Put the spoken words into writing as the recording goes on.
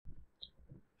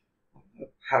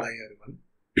Hello everyone.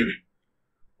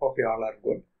 Hope you all are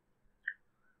good.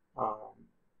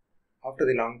 After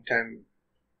the long time,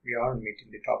 we are meeting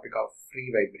the topic of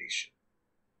free vibration.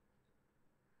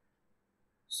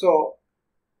 So,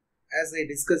 as I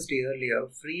discussed earlier,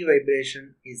 free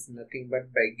vibration is nothing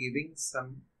but by giving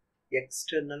some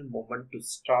external moment to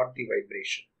start the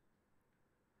vibration,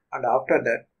 and after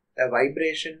that, the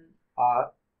vibration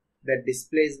or the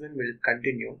displacement will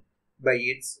continue by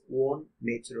its own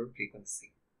natural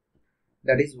frequency.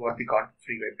 That is what we call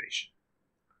free vibration.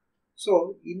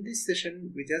 So in this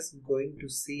session, we're just going to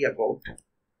see about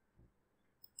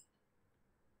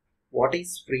what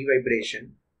is free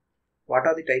vibration, what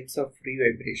are the types of free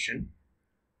vibration,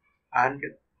 and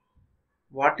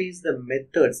what is the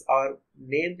methods, or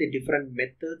name the different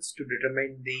methods to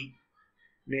determine the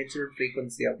natural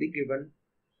frequency of the given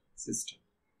system.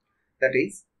 That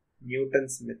is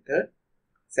Newton's method,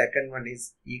 second one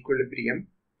is equilibrium,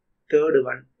 third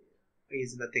one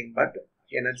is nothing but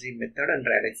energy method and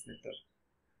Rayleigh'z method.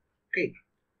 Okay,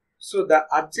 so the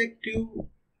objective,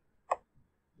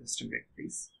 just a minute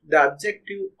please, the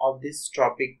objective of this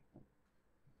topic,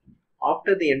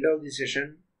 after the end of the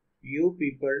session, you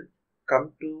people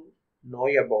come to know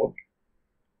about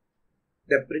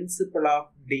the principle of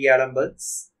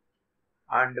D'Alembert's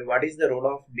and what is the role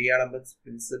of D'Alembert's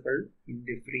principle in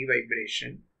the free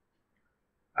vibration,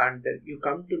 and you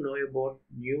come to know about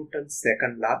Newton's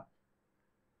second law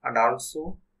and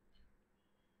also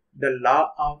the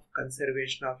law of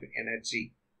conservation of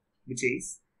energy, which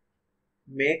is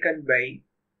made by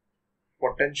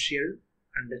potential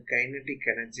and kinetic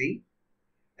energy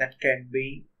that can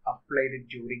be applied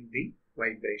during the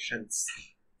vibrations.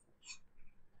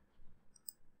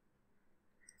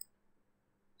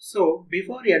 So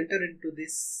before we enter into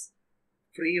this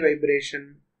free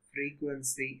vibration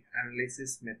frequency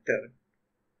analysis method,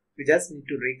 we just need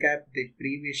to recap the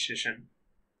previous session.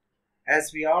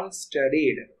 As we all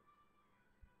studied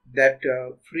that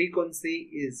frequency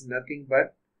is nothing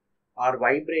but, or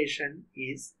vibration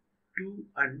is to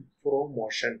and fro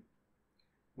motion.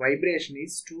 Vibration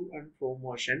is to and fro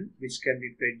motion which can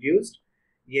be produced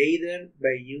either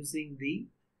by using the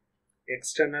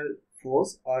external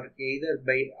force or either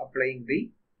by applying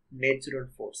the natural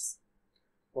force.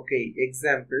 Okay,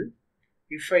 example,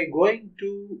 if I going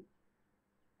to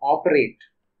operate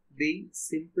the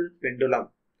simple pendulum,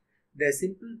 the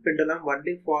simple pendulum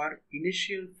only for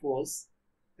initial force,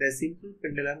 the simple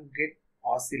pendulum get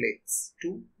oscillates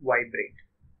to vibrate.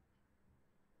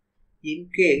 In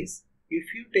case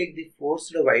if you take the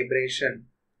forced vibration,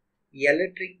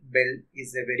 electric bell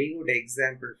is a very good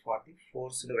example for the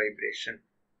forced vibration.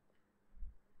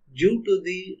 Due to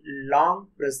the long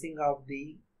pressing of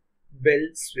the bell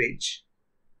switch,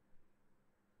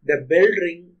 the bell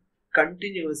ring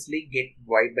continuously get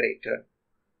vibrated.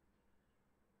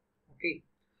 Okay,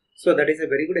 so that is a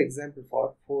very good example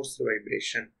for forced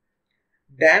vibration.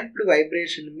 Damped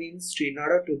vibration means in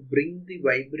order to bring the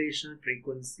vibrational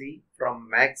frequency from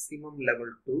maximum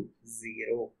level to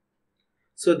zero.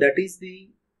 So that is the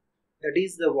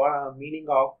meaning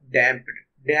of damped.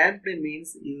 Damped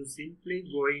means you simply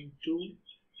going to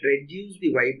reduce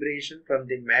the vibration from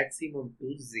the maximum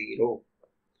to zero.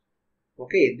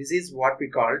 Okay, this is what we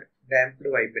call damped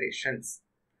vibrations.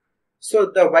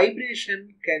 So the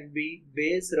vibration can be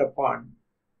based upon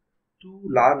two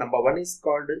laws. Number one is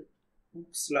called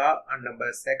Hooke's law and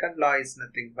number second law is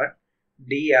nothing but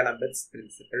D'Alembert's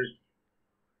principle.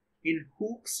 In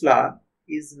Hooke's law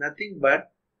is nothing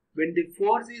but when the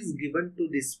force is given to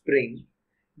the spring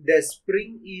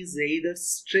is either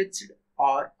stretched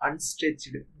or unstretched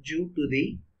due to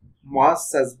the mass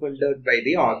suspended by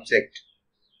the object.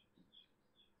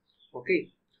 Okay,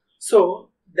 so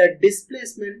the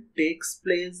displacement takes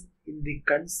place in the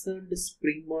concerned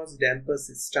spring mass damper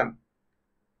system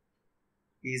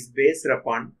is based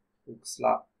upon Hooke's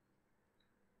law.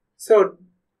 So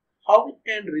how it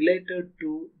can relate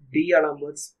to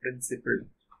D'Alembert's principle?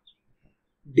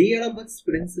 D'Alembert's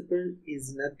principle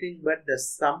is nothing but the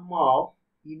sum of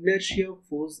inertia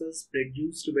forces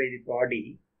produced by the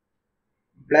body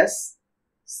plus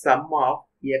sum of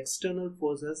external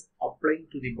forces applying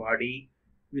to the body,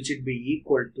 which will be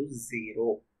equal to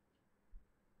zero.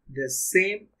 The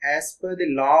same as per the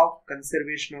law of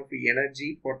conservation of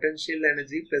energy, potential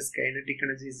energy plus kinetic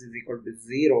energy is equal to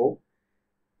zero.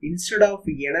 Instead of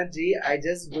energy, I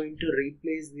just going to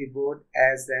replace the word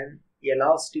as an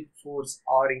elastic force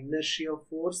or inertia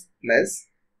force plus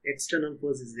external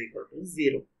force is equal to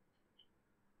zero.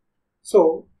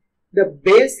 So the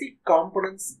basic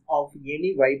components of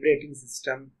any vibrating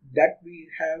system that we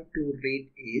have to read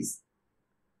is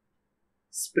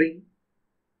spring,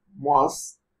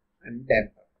 mass, and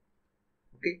damper.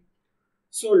 Okay,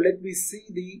 so let me see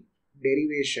the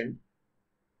derivation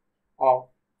of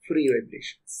free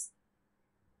vibrations.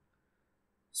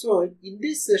 So in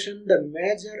this session, the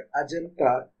major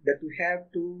agenda that we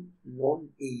have to know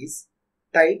is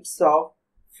types of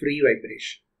free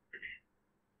vibration.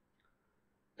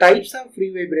 Types of free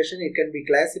vibration, it can be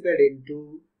classified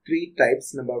into three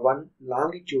types. Number one,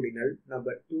 longitudinal.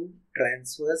 Number two,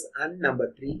 transverse. And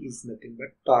number three is nothing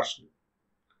but torsional.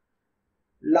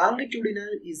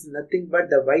 Longitudinal is nothing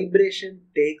but the vibration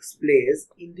takes place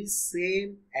in the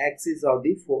same axis of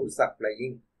the force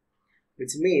applying,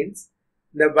 which means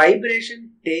the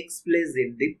vibration takes place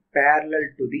in the parallel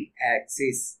to the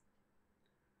axis.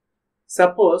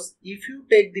 Suppose if you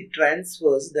take the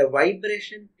transverse, the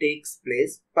vibration takes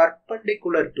place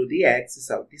perpendicular to the axis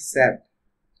of the shaft.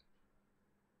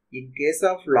 In case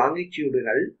of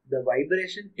longitudinal, the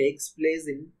vibration takes place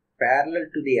in parallel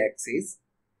to the axis.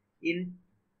 In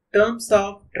terms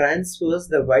of transverse,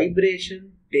 the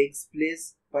vibration takes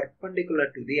place perpendicular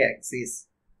to the axis.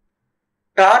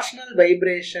 Torsional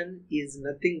vibration is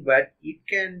nothing but it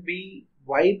can be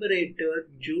vibrated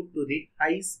due to the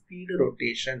high speed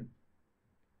rotation.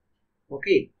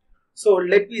 Okay, so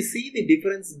let me see the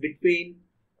difference between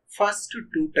first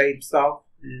two types of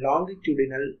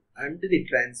longitudinal and the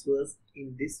transverse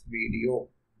in this video.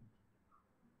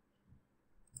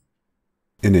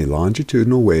 In a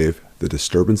longitudinal wave, the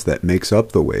disturbance that makes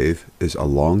up the wave is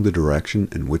along the direction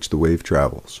in which the wave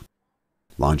travels.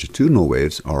 Longitudinal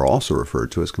waves are also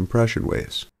referred to as compression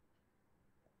waves.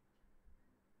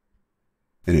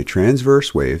 In a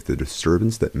transverse wave, the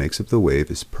disturbance that makes up the wave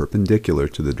is perpendicular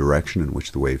to the direction in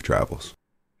which the wave travels.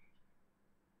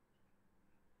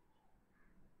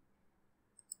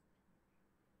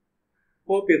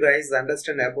 Hope you guys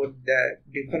understand about the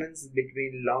difference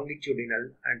between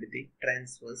longitudinal and the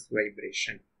transverse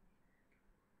vibration.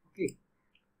 Okay.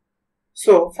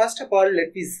 So first of all,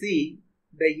 let me see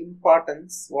the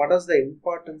importance. What is the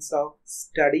importance of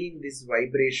studying this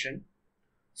vibration?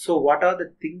 So what are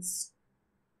the things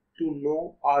to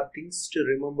know or things to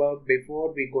remember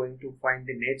before we going to find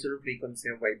the natural frequency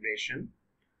of vibration,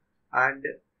 and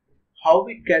how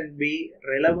it can be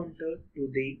relevant to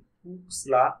the Hooke's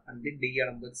law and the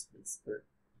D'Alembert's principle.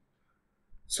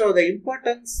 So the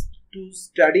importance to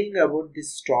studying about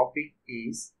this topic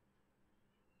is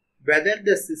whether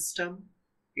the system,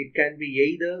 it can be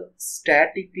either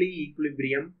statically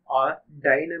equilibrium or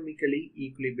dynamically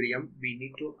equilibrium. We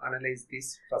need to analyze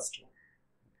this first one.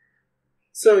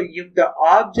 So if the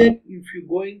object, if you're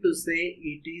going to say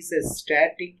it is a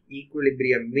static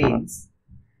equilibrium, means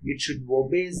it should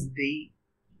obey the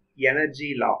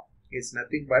energy law. It's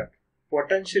nothing but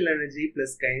potential energy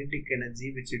plus kinetic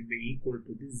energy, which would be equal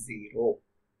to the zero.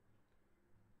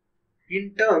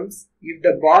 In terms, if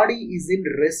the body is in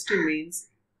rest, means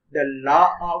the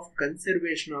law of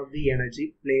conservation of the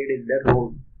energy played in the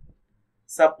role.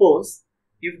 Suppose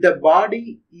if the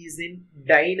body is in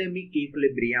dynamic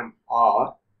equilibrium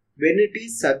or when it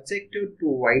is subjected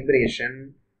to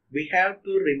vibration, we have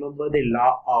to remember the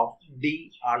law of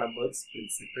D'Alembert's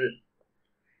principle.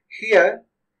 Here,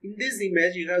 in this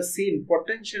image, you have seen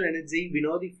potential energy. We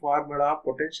know the formula.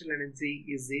 Potential energy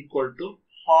is equal to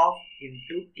half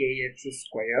into kx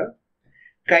square.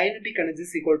 Kinetic energy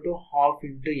is equal to half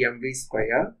into mv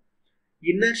square.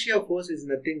 Inertia force is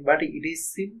nothing but it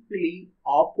is simply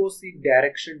opposite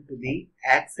direction to the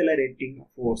accelerating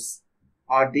force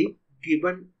or the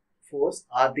given force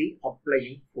or the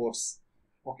applying force.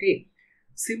 Okay.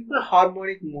 Simple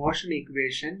harmonic motion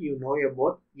equation you know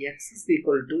about. X is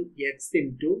equal to x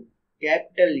into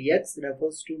capital X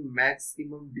refers to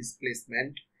maximum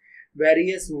displacement,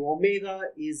 whereas omega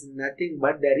is nothing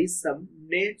but there is some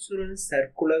natural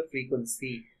circular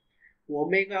frequency.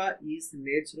 Omega is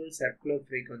natural circular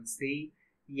frequency.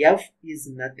 F is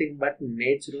nothing but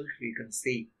natural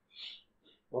frequency.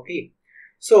 Okay.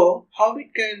 So how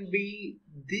it can be,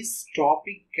 this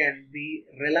topic can be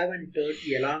relevant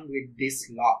along with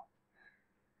this law.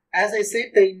 As I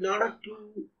said, in order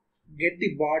to get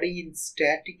the body in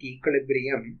static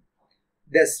equilibrium,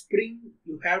 the spring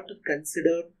you have to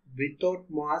consider without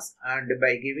mass and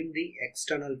by giving the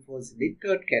external force in the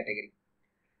third category.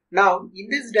 Now in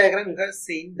this diagram you have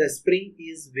seen the spring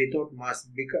is without mass,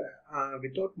 because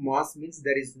without mass means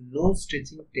there is no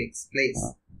stretching takes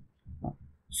place.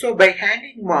 So by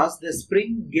hanging mass, the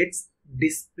spring gets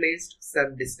displaced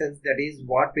some distance, that is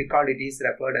what we call it is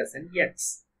referred as an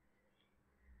x.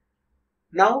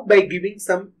 Now by giving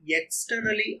some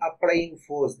externally applying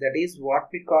force, that is what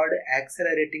we call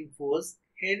accelerating force,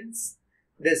 hence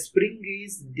the spring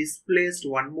is displaced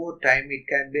one more time, it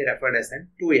can be referred as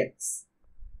an 2x.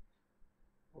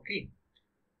 Okay.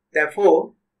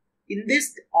 Therefore, in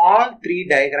this all three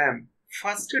diagram,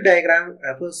 first diagram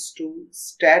refers to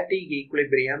static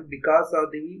equilibrium because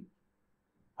of the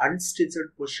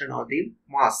unstitched position of the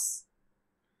mass.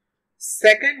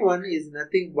 Second one is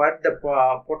nothing but the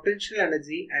potential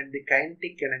energy and the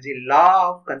kinetic energy,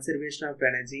 law of conservation of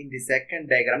energy. In the second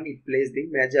diagram, it plays the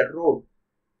major role.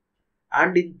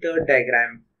 And in third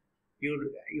diagram,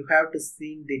 you have to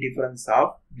see the difference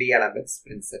of D'Alembert's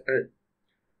principle.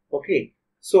 Okay,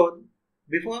 so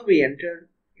before we enter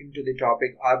into the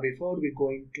topic, or before we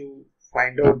going to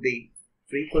find out the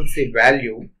frequency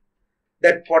value,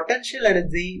 that potential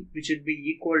energy which would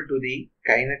be equal to the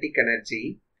kinetic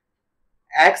energy,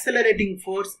 accelerating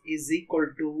force is equal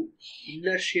to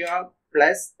inertia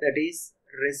plus, that is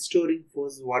restoring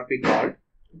force, what we call.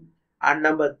 And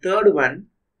number third one,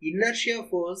 inertia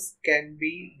force can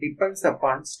be depends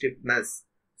upon stiffness.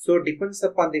 So depends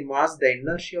upon the mass, the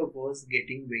inertia force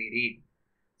getting varied.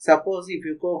 Suppose if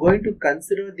you are going to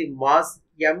consider the mass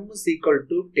m is equal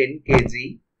to 10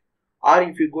 kg, or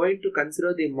if you are going to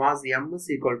consider the mass m is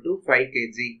equal to 5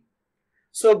 kg.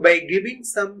 So by giving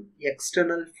some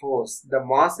external force, the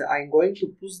mass, I am going to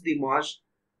push the mass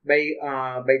by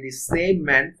the same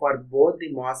man for both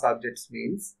the mass objects.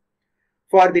 Means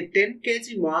for the 10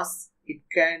 kg mass, it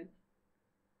can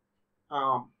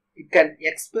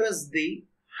express the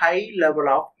high level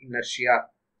of inertia.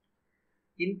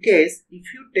 In case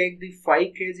if you take the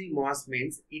 5 kg mass,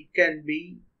 means it can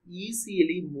be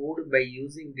easily moved by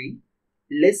using the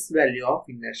less value of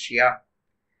inertia.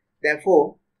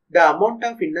 Therefore, the amount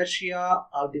of inertia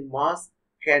of the mass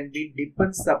can be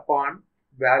depends upon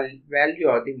value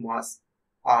of the mass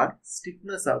or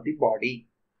stiffness of the body.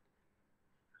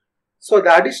 So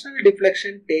the additional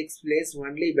deflection takes place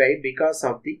only because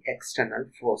of the external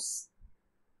force.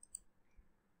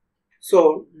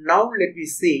 So now let me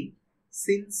see,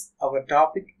 since our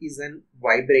topic is an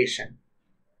vibration,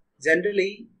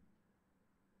 generally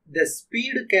the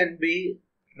speed can be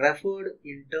referred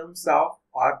in terms of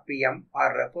RPM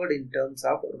or referred in terms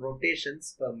of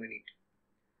rotations per minute.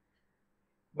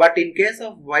 But in case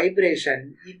of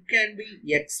vibration, it can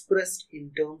be expressed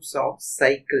in terms of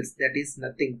cycles, that is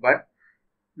nothing but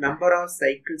number of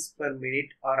cycles per minute,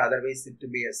 or otherwise it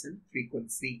will be as in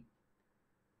frequency.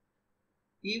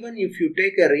 Even if you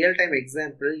take a real-time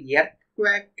example,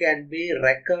 earthquake can be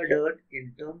recorded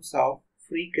in terms of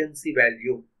frequency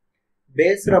value.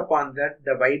 Based upon that,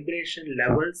 the vibration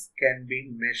levels can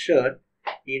be measured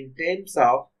in terms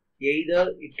of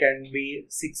either it can be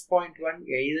 6.1,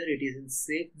 either it is in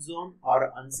safe zone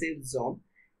or unsafe zone.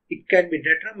 It can be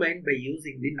determined by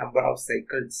using the number of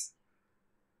cycles.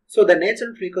 So the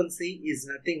natural frequency is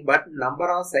nothing but number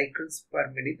of cycles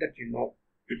per minute that you know.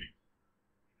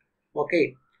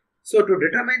 Okay, so to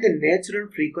determine the natural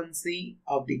frequency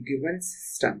of the given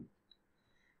system,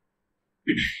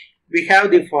 we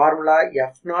have the formula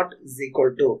F naught is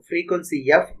equal to frequency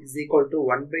F is equal to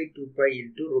 1 by 2 pi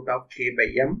into root of K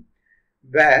by M,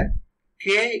 where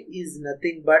K is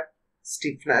nothing but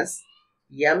stiffness,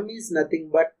 M is nothing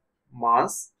but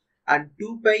mass, and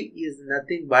 2 pi is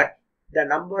nothing but the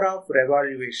number of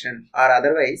revolution, or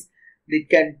otherwise it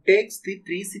can take the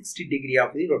 360 degree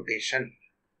of the rotation.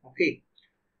 Okay,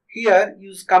 here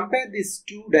you compare these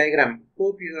two diagrams.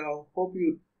 Hope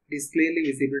it is clearly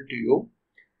visible to you.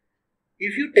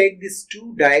 If you take these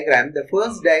two diagrams, the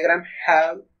first diagram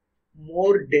have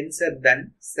more denser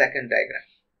than second diagram.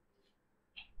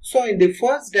 So in the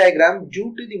first diagram,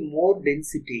 due to the more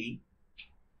density,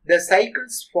 the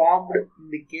cycles formed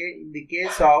in the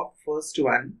case of first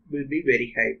one will be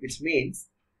very high, which means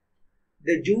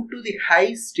that due to the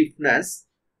high stiffness,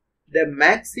 the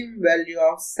maximum value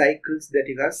of cycles that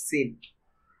you have seen.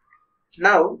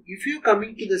 Now, if you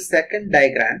coming to the second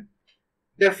diagram,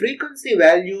 the frequency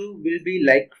value will be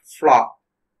like flock.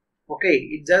 Okay,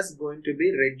 it's just going to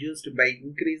be reduced by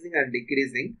increasing and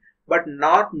decreasing, but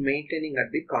not maintaining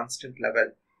at the constant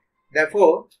level.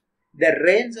 Therefore, the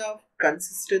range of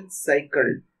consistent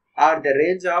cycle or the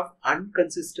range of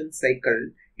inconsistent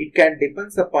cycle, it can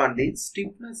depends upon the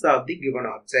stiffness of the given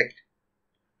object.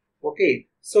 Okay,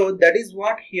 so that is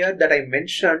what here that I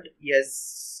mentioned.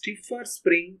 Yes, stiffer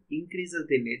spring increases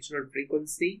the natural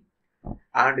frequency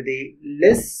and the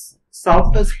less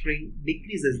softer spring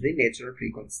decreases the natural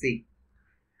frequency.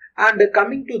 And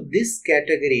coming to this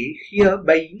category here,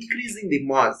 by increasing the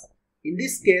mass, in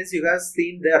this case you have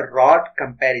seen the rod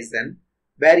comparison,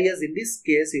 whereas in this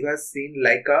case you have seen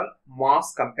like a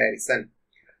mass comparison.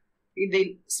 In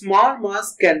the small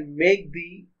mass can make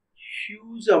the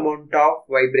huge amount of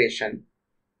vibration,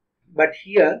 but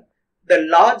here The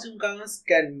large mass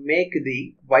can make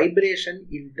the vibration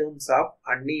in terms of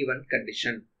uneven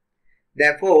condition.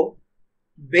 Therefore,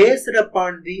 based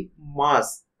upon the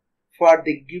mass, for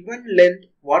the given length,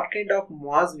 what kind of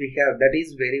mass we have, that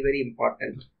is very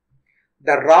important.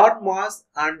 The rod mass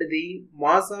and the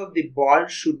mass of the ball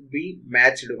should be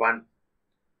matched one,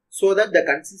 so that the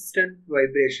consistent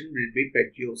vibration will be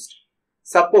produced.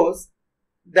 Suppose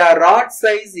the rod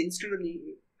size, instantly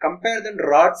compare the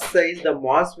rod size, the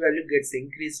mass value gets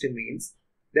increased means,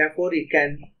 therefore it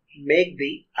can make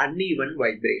the uneven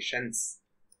vibrations.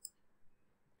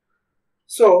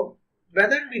 So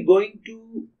whether we going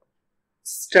to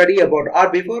study about, or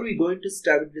before we going to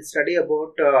study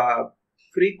about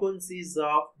frequencies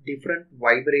of different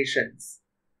vibrations,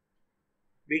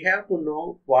 we have to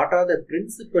know what are the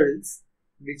principles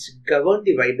which govern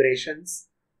the vibrations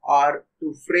or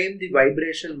to frame the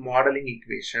vibration modeling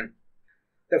equation.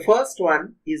 The first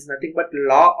one is nothing but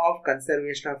law of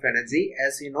conservation of energy.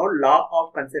 As you know, law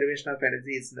of conservation of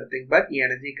energy is nothing but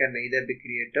energy can neither be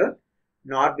created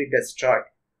nor be destroyed,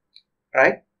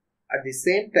 right? At the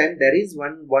same time, there is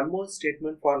one more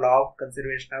statement for law of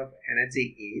conservation of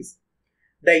energy is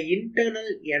the internal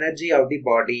energy of the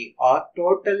body or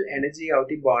total energy of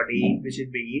the body, which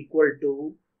will be equal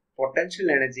to potential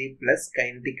energy plus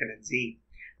kinetic energy.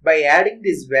 By adding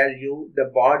this value, the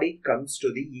body comes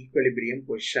to the equilibrium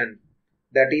position.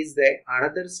 That is the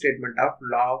another statement of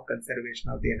law of conservation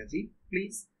of the energy.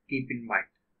 Please keep in mind.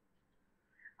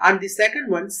 And the second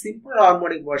one, simple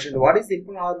harmonic motion. What is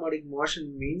simple harmonic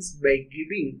motion means? By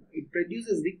giving, it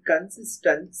produces the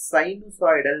consistent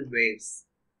sinusoidal waves.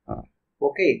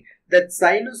 Okay, that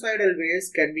sinusoidal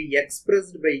waves can be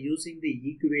expressed by using the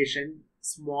equation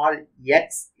small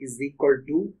x is equal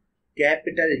to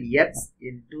capital X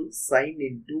into sine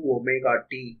into omega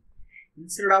t.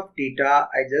 Instead of theta,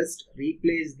 I just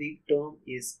replace the term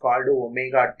is called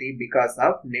omega t because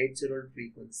of natural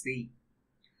frequency.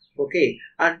 Okay,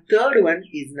 and third one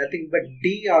is nothing but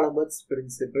D'Alembert's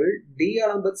principle.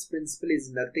 D'Alembert's principle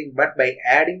is nothing but by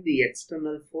adding the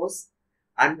external force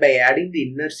and by adding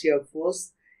the inertia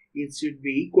force, it should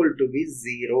be equal to be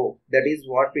 0. That is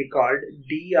what we called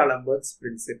D'Alembert's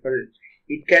principle.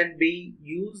 It can be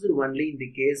used only in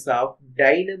the case of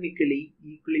dynamically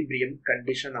equilibrium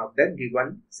condition of the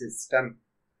given system.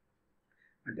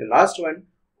 And the last one,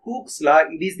 Hooke's law,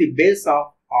 it is the base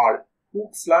of all.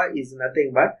 Hooke's law is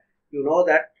nothing but, you know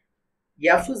that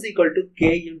F is equal to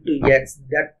K into X.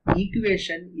 That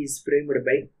equation is framed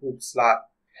by Hooke's law.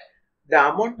 The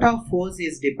amount of force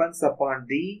depends upon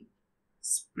the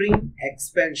spring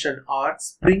expansion or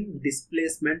spring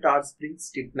displacement or spring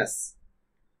stiffness.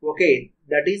 Okay,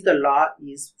 that is the law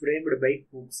is framed by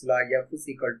Hooke's law. F is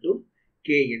equal to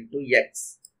K into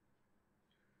X.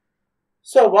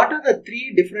 So what are the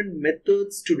three different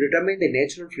methods to determine the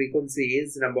natural frequency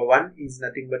is? Number one is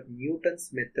nothing but Newton's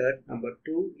method. Number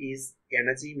two is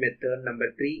energy method.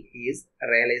 Number three is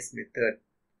Rayleigh's method.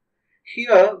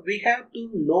 Here we have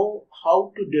to know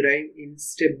how to derive in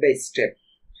step by step.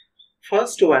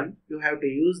 First one, you have to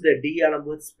use the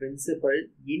D'Alembert's principle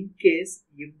in case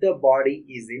if the body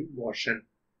is in motion.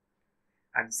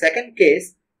 And second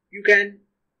case, you can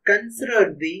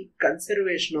consider the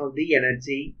conservation of the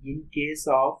energy in case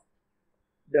of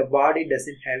the body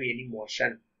doesn't have any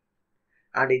motion.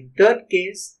 And in third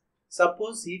case,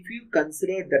 suppose if you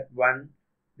consider that one,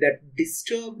 that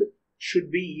disturbed should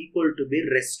be equal to be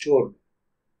restored.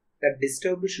 That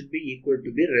disturbed should be equal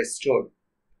to be restored.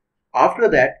 After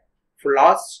that, for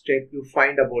last step, you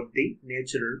find about the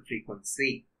natural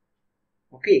frequency.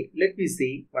 Okay, let me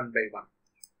see one by one.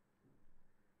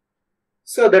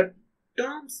 So the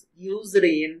terms used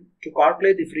in to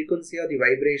calculate the frequency of the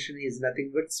vibration is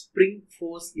nothing but spring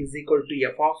force is equal to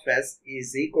F of S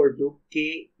is equal to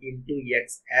K into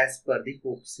X as per the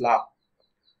Hooke's law.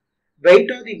 Weight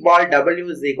of the ball W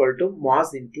is equal to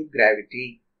mass into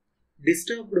gravity.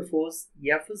 Disturbed force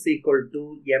F is equal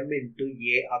to M into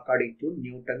A according to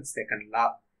Newton's second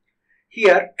law.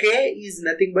 Here K is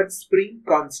nothing but spring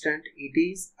constant. It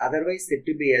is otherwise said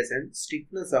to be as in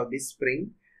stiffness of the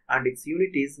spring and its unit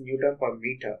is Newton per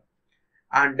meter.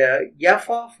 And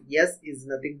F of S is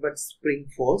nothing but spring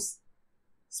force.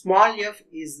 Small f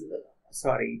is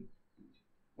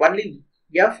only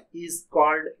F is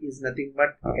called is nothing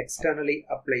but externally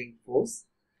applying force.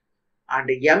 And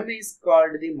M is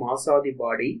called the mass of the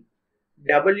body.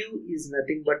 W is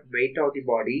nothing but weight of the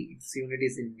body. Its unit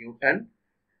is in Newton.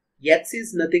 X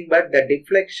is nothing but the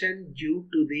deflection due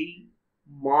to the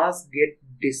mass get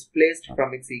displaced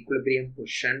from its equilibrium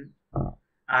position.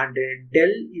 And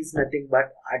del is nothing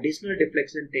but additional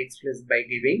deflection takes place by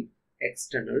giving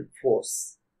external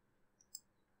force.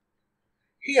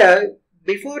 Here,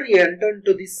 before you enter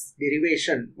into this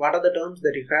derivation, what are the terms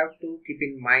that you have to keep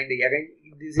in mind? Again,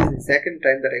 this is the second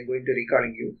time that I am going to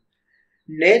recalling you.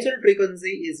 Natural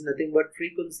frequency is nothing but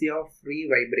frequency of free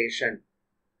vibration.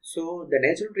 So the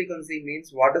natural frequency means,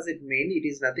 what does it mean? It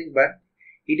is nothing but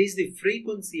it is the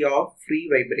frequency of free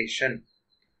vibration.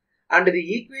 And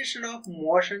the equation of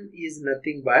motion is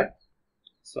nothing but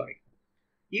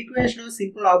equation of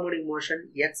simple harmonic motion,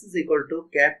 x is equal to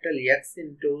capital X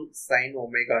into sine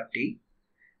omega t.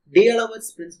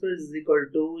 Rayleigh'z principle is equal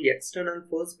to external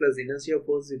force plus inertia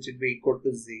force, which will be equal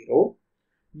to 0.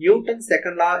 Newton's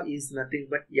second law is nothing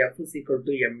but F is equal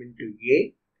to m into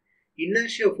a.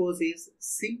 Inertia force is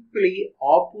simply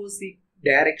opposite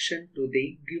direction to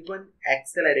the given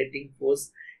accelerating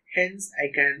force. Hence,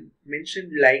 I can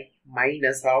mention like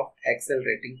minus of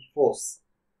accelerating force.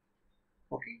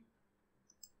 Okay.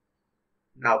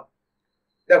 Now,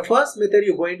 the first method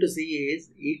you're going to see is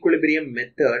equilibrium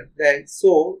method.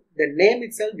 So, the name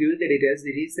itself gives the details.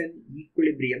 It is an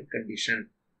equilibrium condition.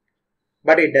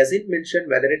 But it doesn't mention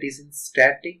whether it is in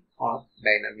static or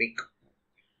dynamic.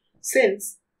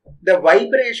 Since the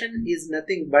vibration is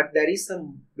nothing but there is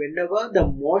some, whenever the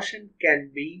motion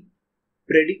can be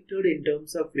predicted in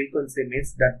terms of frequency,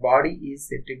 means that body is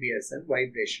said to be as a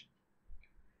vibration.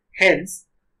 Hence,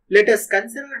 let us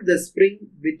consider the spring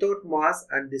without mass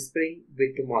and the spring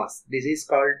with mass. This is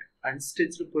called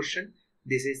unstretched position.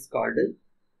 This is called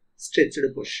stretched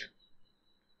position.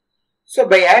 So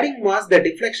by adding mass, the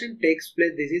deflection takes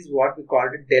place. This is what we call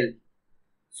del.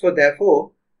 So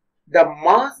therefore, the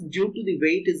mass due to the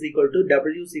weight is equal to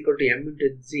W is equal to m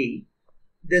into g.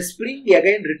 The spring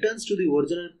again returns to the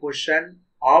original position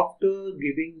after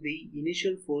giving the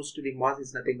initial force to the mass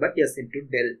is nothing but S into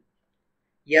del.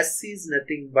 S is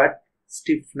nothing but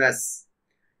stiffness.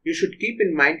 You should keep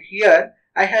in mind here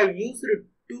I have used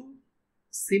two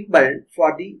symbols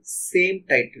for the same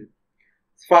title.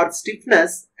 For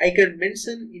stiffness, I can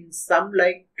mention in some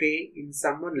like K, in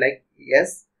someone like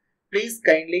S. Please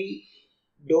kindly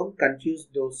don't confuse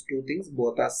those two things,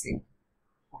 both are same.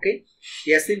 Okay,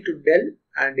 S into del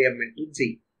and M into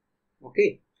G.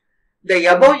 Okay, the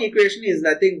above equation is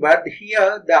nothing but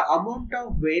here the amount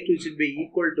of weight which will be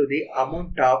equal to the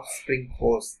amount of spring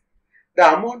force.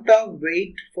 The amount of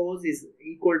weight force is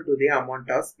equal to the amount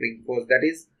of spring force, that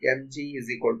is mg is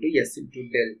equal to S into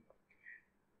del.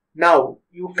 Now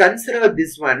you consider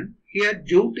this one here,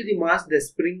 due to the mass the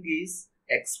spring is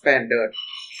expanded.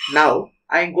 Now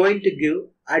I am going to give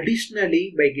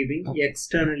additionally by giving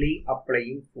externally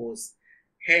applying force.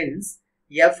 Hence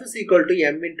F is equal to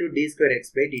m into d square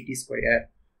x by dt square.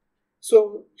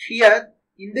 So here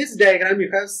in this diagram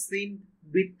you have seen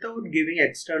without giving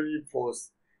external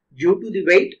force due to the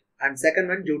weight, and second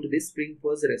one due to the spring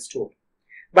force restored.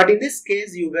 But in this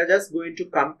case you are just going to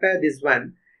compare this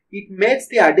one. It makes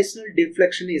the additional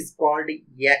deflection is called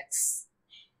x.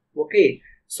 Okay.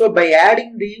 So by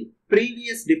adding the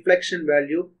previous deflection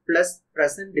value plus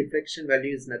present deflection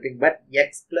value is nothing but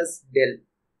x plus del.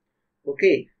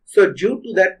 Okay. So due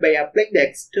to that, by applying the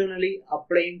externally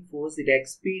applying force, it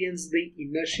experiences the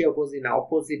inertia force in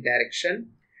opposite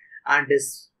direction, and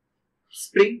this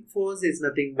spring force is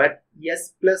nothing but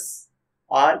S plus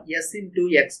or S into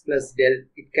x plus del.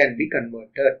 It can be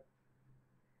converted.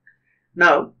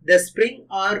 Now the spring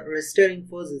or restoring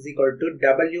force is equal to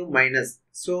W minus.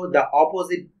 So the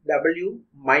opposite W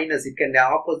minus, it can be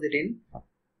opposite in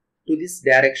to this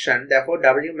direction. Therefore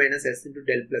W minus S into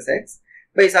del plus x.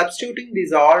 By substituting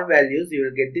these all values, you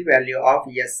will get the value of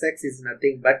Sx is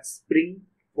nothing but spring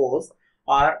force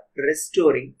or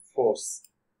restoring force.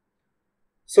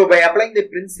 So by applying the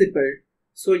principle,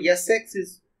 so Sx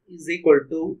is equal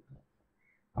to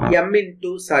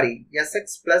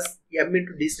Sx plus m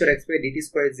into d square x by dt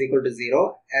square is equal to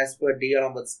 0 as per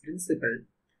Rayleigh'z principle.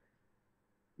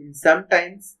 In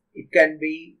sometimes it can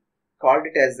be called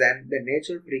it as the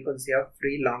natural frequency of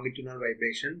free longitudinal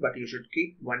vibration, but you should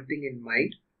keep one thing in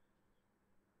mind.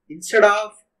 Instead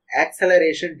of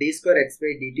acceleration d square x by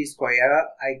dt square,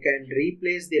 I can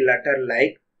replace the letter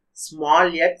like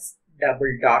small x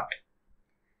double dot.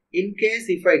 In case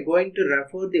if I going to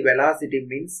refer the velocity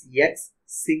means x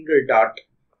single dot.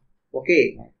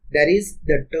 Okay, there is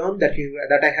the term that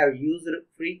I have used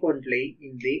frequently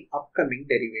in the upcoming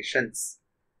derivations.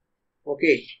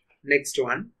 Okay, next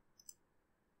one.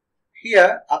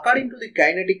 Here, according to the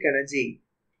kinetic energy,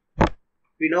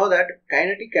 we know that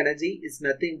kinetic energy is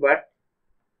nothing but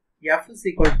F is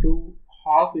equal to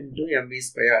half into mv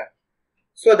square.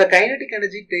 So the kinetic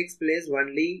energy takes place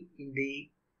only in the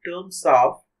terms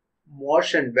of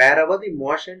motion, wherever the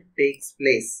motion takes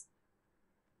place.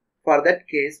 For that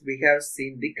case, we have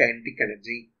seen the kinetic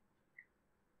energy.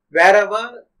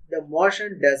 Wherever the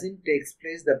motion doesn't take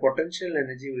place, the potential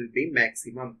energy will be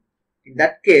maximum. In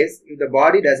that case, if the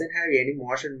body doesn't have any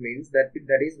motion, means that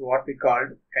is what we call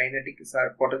kinetic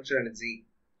or potential energy.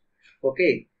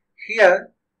 Okay,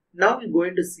 here now we're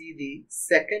going to see the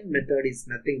second method is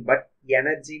nothing but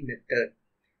energy method.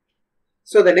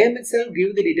 So the name itself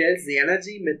gives the details, the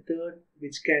energy method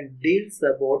which can deals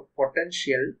about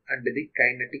potential and the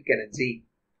kinetic energy.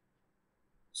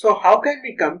 So how can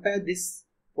we compare this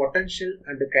potential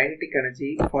and the kinetic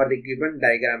energy for the given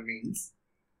diagram means?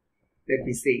 Let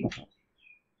me see.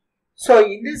 So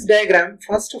in this diagram,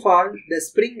 first of all, the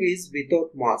spring is without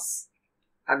mass,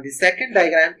 and the second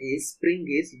diagram is spring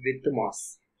is with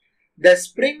mass. The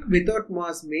spring without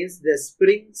mass means the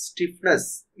spring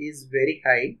stiffness is very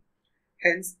high,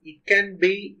 hence it can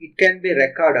be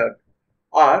recorded,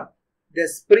 or the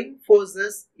spring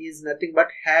forces is nothing but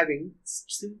having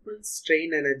simple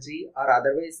strain energy, or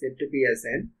otherwise said to be as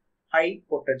an high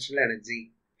potential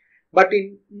energy. But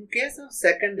in case of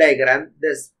second diagram,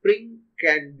 the spring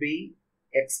can be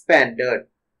expanded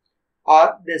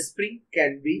or the spring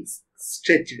can be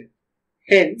stretched.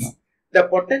 Hence, the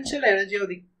potential energy of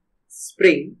the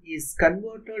spring is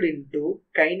converted into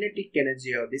kinetic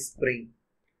energy of the spring.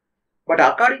 But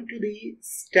according to the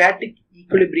static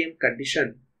equilibrium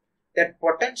condition, that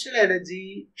potential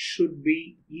energy should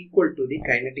be equal to the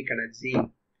kinetic energy.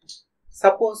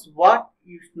 Suppose what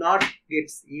if not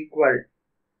gets equal?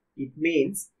 It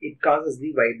means it causes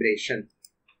the vibration.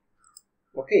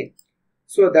 Okay.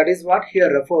 So that is what here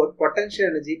referred, potential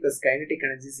energy plus kinetic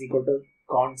energy is equal to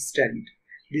constant.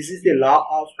 This is the law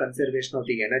of conservation of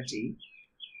the energy.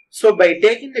 So by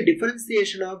taking the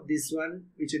differentiation of this one,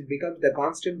 which it becomes, the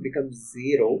constant becomes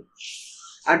 0.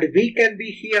 And V can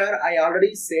be here, I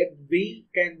already said V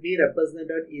can be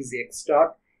represented as x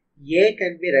dot. A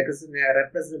can be represented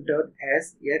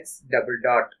as x double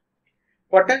dot.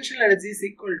 Potential energy is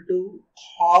equal to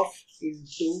half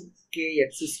into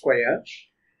kx square.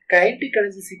 Kinetic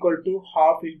energy is equal to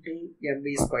half into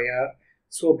mv square.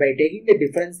 So by taking the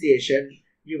differentiation,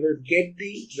 you will get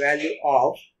the value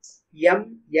of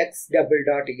mx double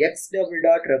dot. X double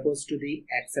dot refers to the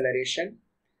acceleration.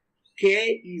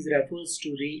 K refers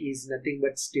to the is nothing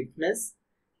but stiffness.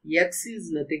 X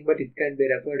is nothing but it can be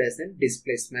referred as a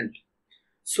displacement.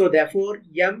 So therefore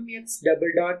mx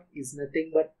double dot is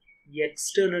nothing but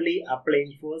externally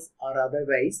applying force, or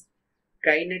otherwise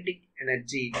kinetic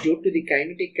energy. Due to the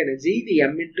kinetic energy, the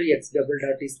m into x double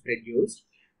dot is produced.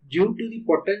 Due to the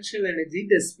potential energy,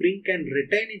 the spring can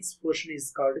retain its portion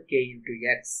is called k into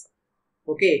x.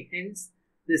 Okay, hence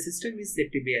the system is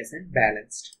said to be as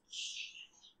balanced.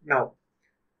 Now,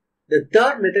 the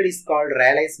third method is called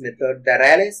Rayleigh'z method. The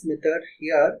Rayleigh'z method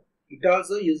here, it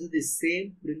also uses the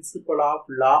same principle of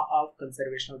law of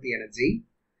conservation of the energy.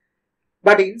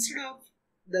 But instead of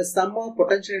the sum of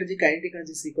potential energy, kinetic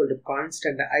energy is equal to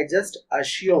constant, I just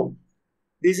assume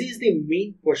this is the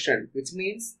mean portion, which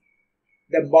means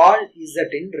the ball is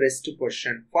at in rest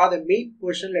position. For the mean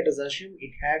portion, let us assume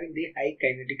it having the high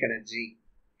kinetic energy.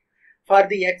 For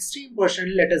the extreme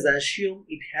portion, let us assume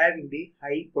it having the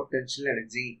high potential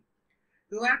energy.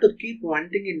 You have to keep one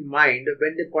thing in mind,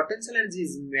 when the potential energy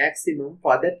is maximum,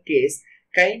 for that case,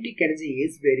 kinetic energy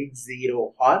is very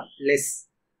 0 or less.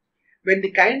 When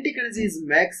the kinetic energy is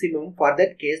maximum, for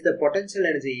that case, the potential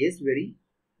energy is very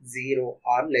 0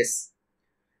 or less.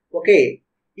 Okay,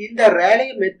 in the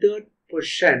Rayleigh method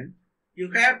position,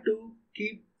 you have to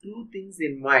keep two things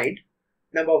in mind.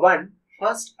 Number one,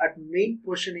 first at mean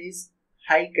position is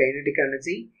high kinetic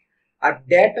energy, at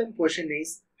datum position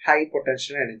is high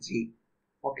potential energy.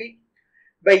 Okay,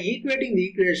 by equating the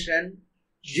equation,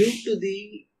 due to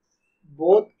the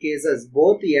both cases,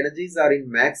 both the energies are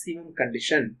in maximum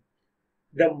condition,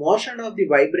 the motion of the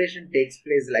vibration takes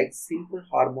place like simple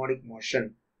harmonic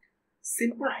motion.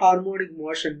 Simple harmonic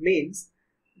motion means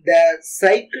the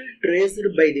cycle traced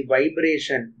by the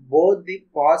vibration, both the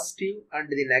positive and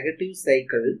the negative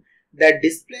cycle, the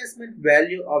displacement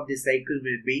value of the cycle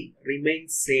will be remain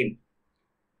same.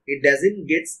 It doesn't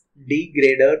get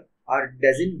degraded or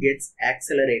doesn't get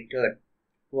accelerated.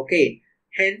 Okay,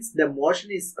 hence the motion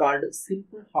is called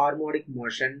simple harmonic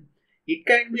motion. It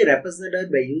can be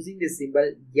represented by using the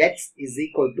symbol x is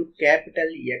equal to capital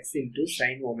X into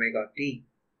sin omega t.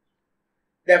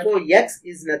 Therefore, x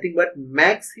is nothing but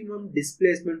maximum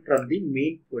displacement from the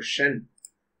mean position.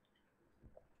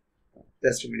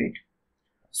 Just a minute.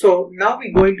 So now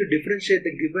we're going to differentiate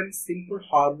the given simple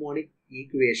harmonic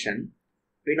equation.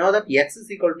 We know that x is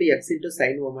equal to x into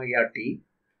sin omega t.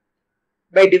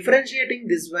 By differentiating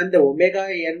this one, the omega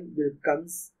n will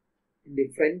comes in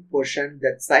the front portion,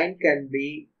 that sine can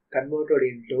be converted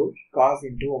into cos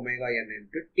into omega n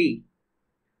into t.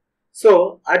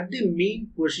 So at the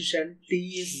mean position t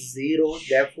is 0,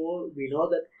 therefore we know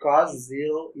that cos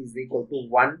 0 is equal to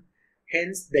 1.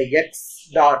 Hence the x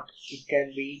dot, it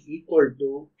can be equal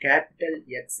to capital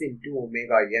X into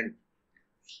omega n.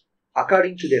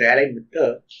 According to the Rayleigh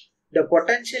method, the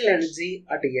potential energy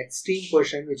at the extreme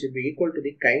position, which will be equal to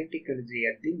the kinetic energy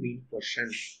at the mean position.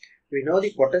 We know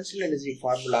the potential energy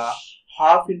formula,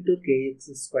 half into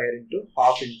kx square into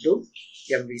half into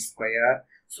mv square.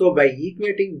 So by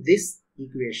equating this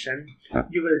equation,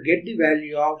 you will get the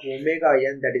value of omega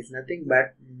n, that is nothing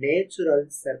but natural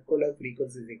circular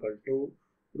frequency is equal to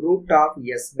root of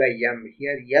s by m.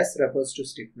 Here s refers to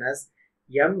stiffness,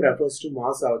 m refers to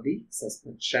mass of the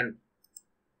suspension.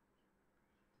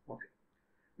 Okay.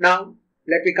 Now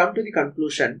let me come to the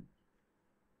conclusion.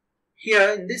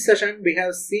 Here in this session we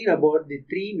have seen about the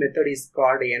three methods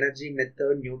called energy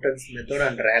method, Newton's method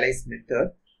and Rayleigh's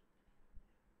method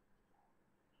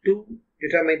to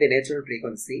determine the natural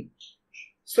frequency.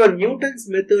 So Newton's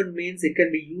method means it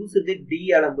can be used with the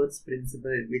D'Alembert's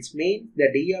principle, which means the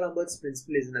D'Alembert's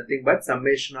principle is nothing but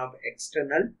summation of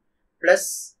external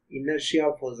plus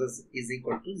inertia forces is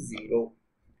equal to 0.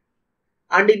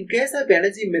 And in case of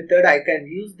energy method, I can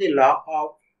use the law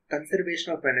of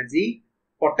conservation of energy.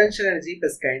 Potential energy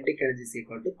plus kinetic energy is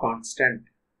equal to constant.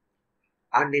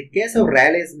 And in case of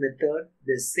Rayleigh's method,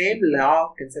 the same law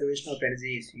of conservation of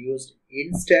energy is used.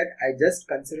 Instead, I just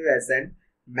consider as an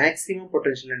maximum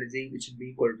potential energy, which will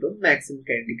be equal to maximum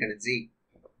kinetic energy.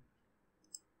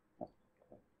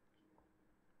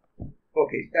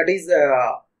 Okay, that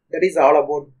is all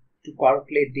about to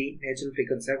calculate the natural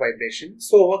frequency of vibration.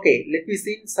 So, okay, let me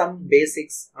see some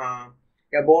basics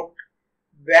about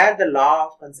where the law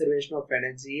of conservation of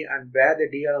energy and where the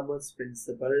D'Alembert's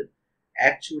principle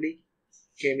actually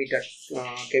came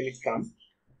it from.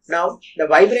 Now, the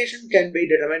vibration can be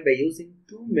determined by using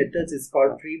two methods. Is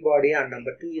called free body, and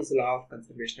number 2 is law of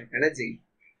conservation of energy.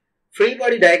 Free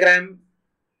body diagram,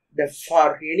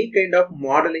 for any kind of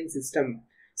modeling system,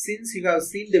 since you have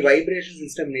seen the vibration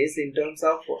system is in terms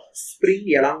of spring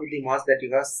along with the mass that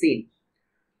you have seen.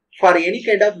 For any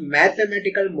kind of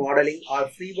mathematical modeling or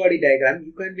free body diagram,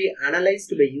 you can be analyzed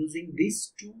by using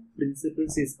these two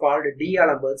principles. Is called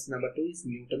D'Alembert's, number 2 is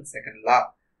Newton's second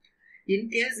law. In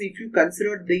case if you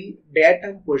consider the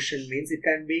datum position, means it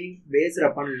can be based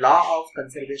upon law of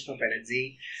conservation of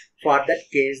energy. For that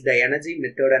case, the energy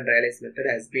method and Rayleigh's method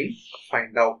has been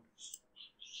found out.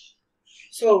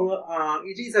 So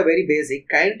it is a very basic.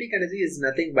 Kinetic energy is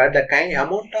nothing but the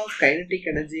amount of kinetic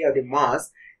energy of the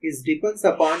mass is depends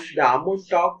upon the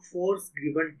amount of force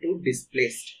given to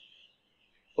displaced.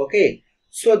 Okay,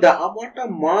 so the amount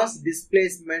of mass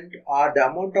displacement or the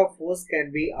amount of force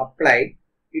can be applied.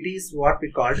 It is what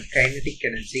we call kinetic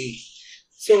energy.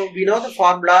 So we know the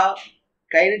formula,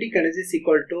 kinetic energy is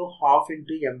equal to half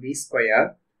into mv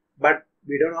square, but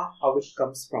we don't know how it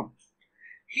comes from.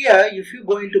 Here, if you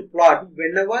go into plot,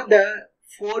 whenever the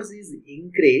force is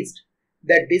increased,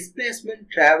 the displacement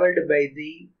traveled by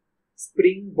the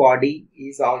spring body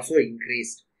is also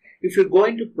increased. If you go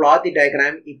into plot the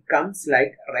diagram, it comes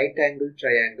like right angle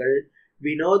triangle.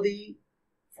 We know the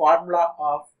formula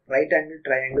of right angle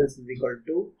triangles is equal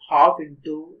to half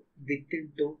into width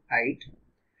into height.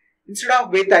 Instead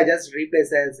of width, I just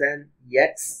replace as an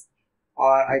x,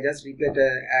 or I just replace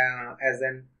as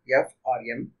an f or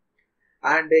m.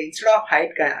 And instead of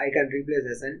height, I can replace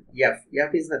as an f.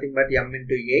 F is nothing but m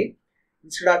into a.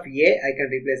 Instead of a, I can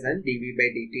replace an dv by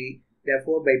dt.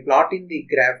 Therefore, by plotting the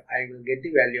graph, I will get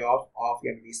the value of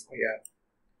mv square.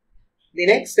 The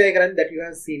next diagram that you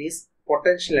have seen is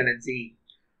potential energy.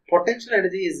 Potential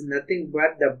energy is nothing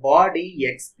but the body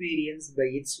experienced by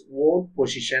its own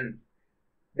position.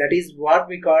 That is what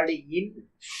we call if you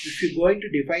are going to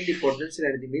define the potential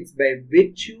energy, means by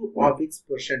virtue of its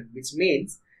position, which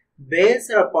means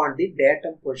based upon the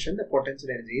datum position, the potential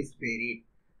energy is varied.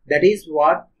 That is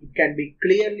what it can be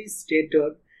clearly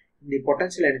stated in the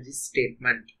potential energy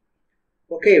statement.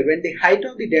 Okay, when the height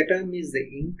of the datum is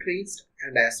increased,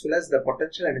 and as well as the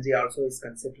potential energy also is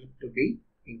considered to be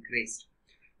increased.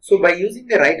 So by using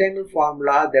the right angle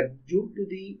formula, that due to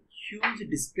the huge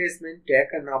displacement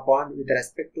taken upon with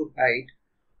respect to height,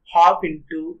 half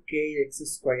into kx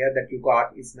square that you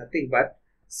got is nothing but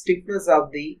stiffness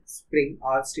of the spring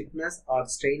or stiffness or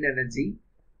strain energy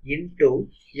into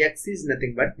x is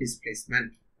nothing but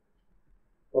displacement.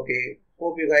 Okay,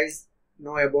 hope you guys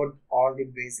know about all the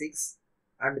basics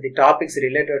and the topics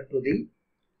related to the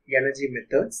energy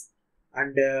methods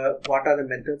and what are the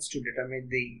methods to determine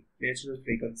the natural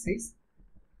frequencies.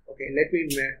 Okay, let me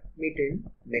meet in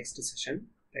next session.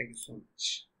 Thank you so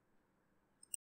much.